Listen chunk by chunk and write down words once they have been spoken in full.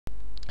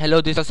Hello,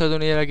 this is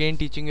Sadun here again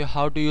teaching you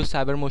how to use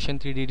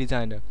CyberMotion 3D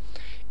Designer.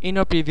 In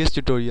our previous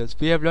tutorials,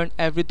 we have learned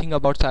everything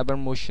about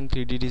CyberMotion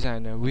 3D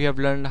Designer. We have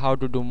learned how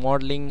to do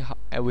modeling,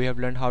 we have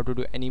learned how to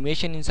do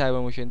animation in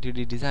CyberMotion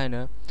 3D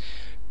Designer.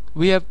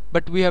 We have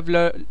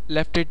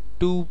left it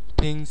two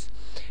things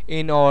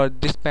in our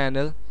this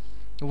panel.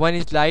 One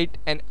is light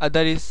and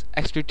other is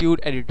Extrude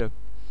editor.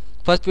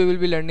 First we will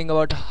be learning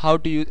about how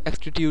to use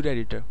Extrude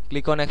editor.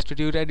 Click on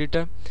Extrude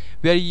editor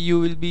where you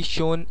will be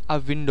shown a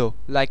window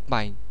like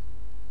mine.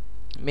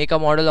 Make a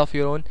model of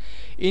your own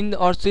in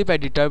our strip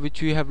editor,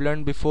 which we have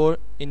learned before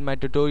in my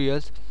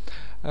tutorials.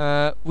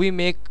 We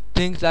make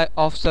things like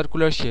of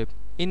circular shape.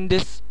 In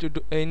this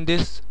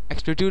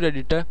Extrude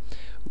editor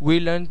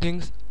we learn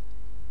things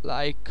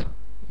like,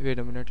 wait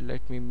a minute,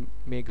 let me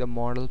make the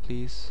model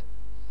please.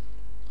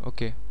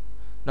 Okay,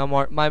 now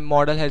my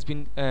model has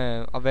been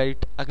a very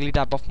ugly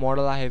type of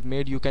model I have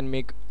made. You can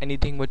make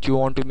anything what you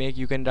want to make.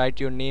 You can write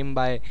your name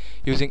by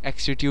using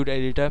Extrude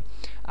editor.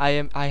 I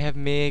have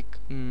make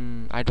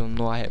I don't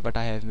know what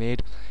I have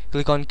made.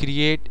 Click on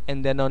create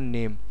and then on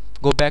name.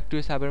 Go back to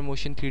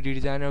CyberMotion 3D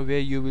Designer where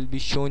you will be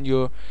shown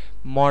your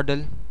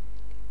model.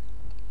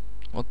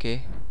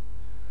 Okay,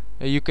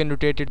 you can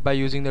rotate it by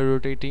using the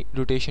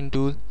rotation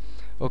tool.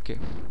 Okay,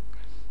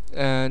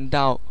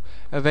 now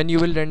when you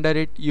will render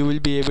it, you will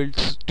be able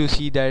to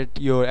see that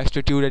your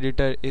Extrude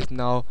editor is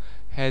now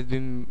has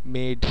been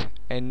made,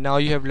 and now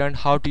you have learned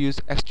how to use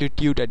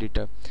Extrude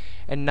editor.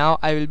 And now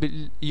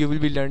you will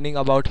be learning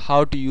about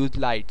how to use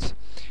lights.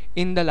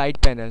 In the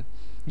light panel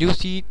you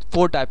see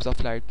four types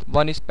of light.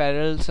 One is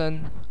parallel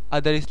sun,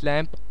 other is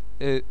lamp,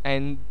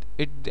 and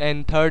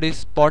third is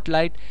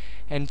spotlight,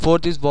 and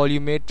fourth is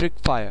volumetric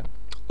fire.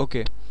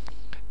 Okay,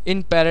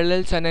 in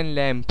parallel sun and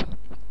lamp,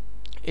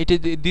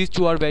 these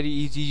two are very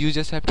easy. You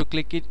just have to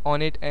click it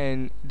on it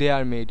and they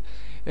are made.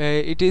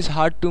 It is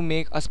hard to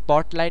make a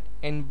spotlight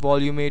and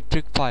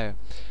volumetric fire.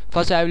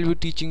 First I will be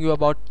teaching you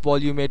about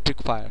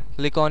volumetric fire.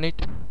 Click on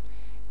it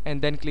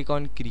and then click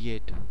on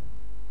create.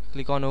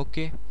 Click on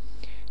OK.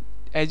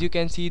 As you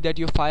can see that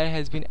your fire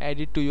has been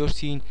added to your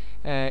scene.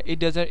 It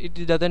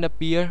doesn't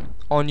appear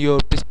on your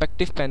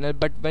perspective panel,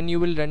 but when you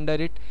will render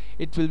it,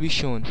 it will be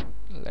shown.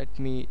 Let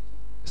me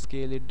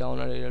scale it down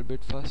a little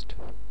bit first.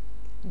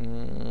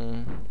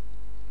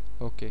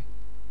 Okay,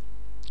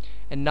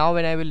 and now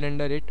when I will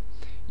render it,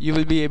 you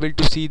will be able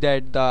to see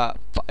that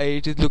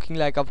it is looking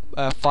like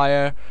a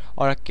fire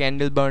or a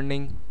candle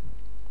burning.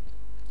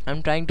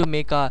 I'm trying to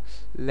make a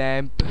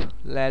lamp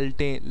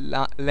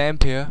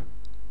here.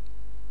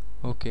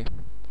 Okay,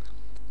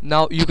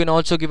 now you can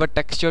also give a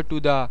texture to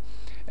the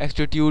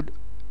Extrude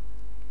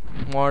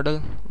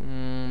model.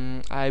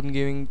 I'm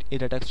giving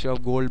it a texture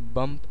of gold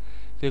bump.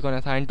 Click on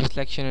assign to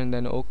selection and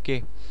then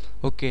OK.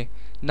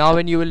 Now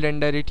when you will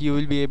render it, you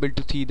will be able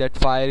to see that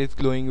fire is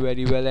glowing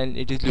very well and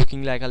it is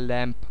looking like a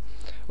lamp.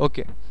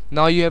 Okay,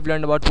 now you have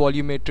learned about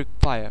volumetric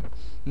fire.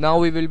 Now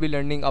we will be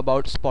learning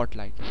about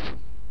spotlight.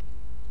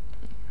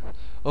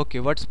 Okay,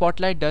 what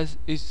spotlight does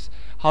is,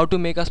 how to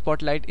make a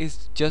spotlight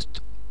is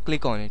just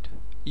click on it.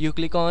 You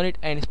click on it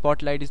and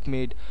spotlight is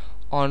made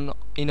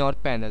in our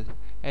panel.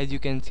 As you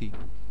can see,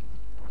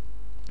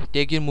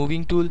 take your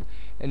moving tool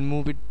and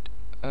move it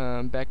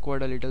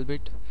backward a little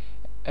bit.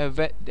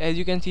 As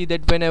you can see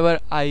that whenever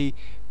I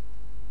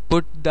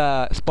put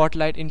the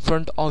spotlight in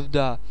front of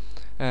the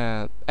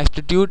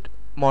Extrude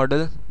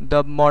model,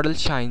 the model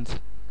shines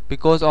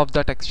because of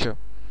the texture.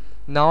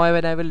 Now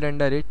when I will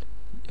render it,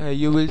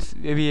 you will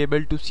be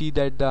able to see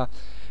that the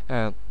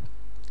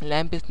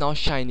lamp is now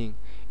shining.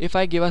 If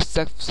I give a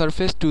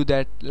surface to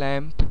that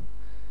lamp,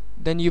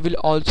 then you will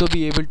also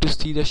be able to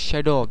see the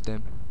shadow of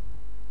them.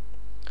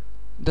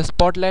 The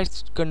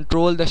spotlights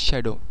control the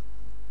shadow.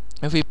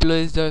 If we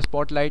place the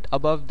spotlight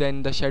above,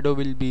 then the shadow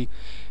will be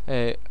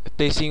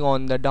placing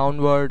on the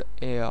downward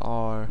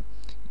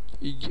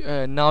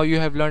now you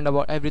have learned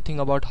about everything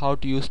about how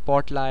to use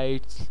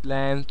spotlights,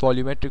 lamps,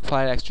 volumetric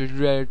fire,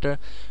 Extrude editor.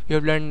 You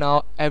have learned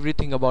now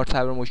everything about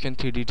CyberMotion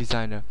 3D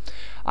Designer.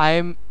 I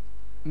am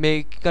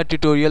making a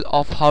tutorial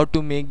of how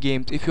to make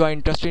games. If you are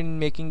interested in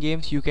making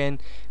games, you can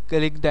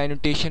click the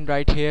annotation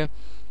right here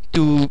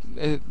to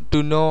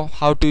know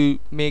how to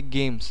make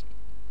games.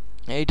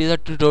 It is a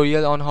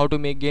tutorial on how to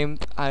make games.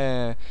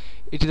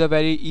 It is a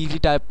very easy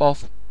type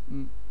of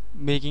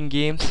making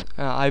games.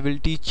 I will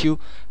teach you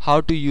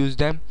how to use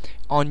them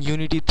on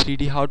Unity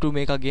 3D, how to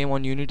make a game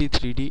on Unity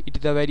 3D. It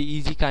is a very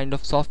easy kind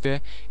of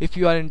software. If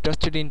you are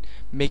interested in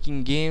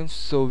making games,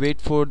 so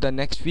wait for the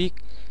next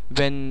week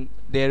when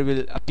there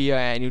will appear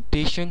an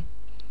annotation.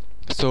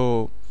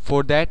 So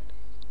for that,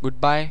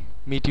 goodbye,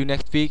 meet you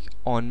next week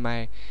on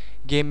my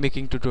game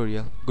making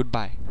tutorial.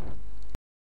 Goodbye.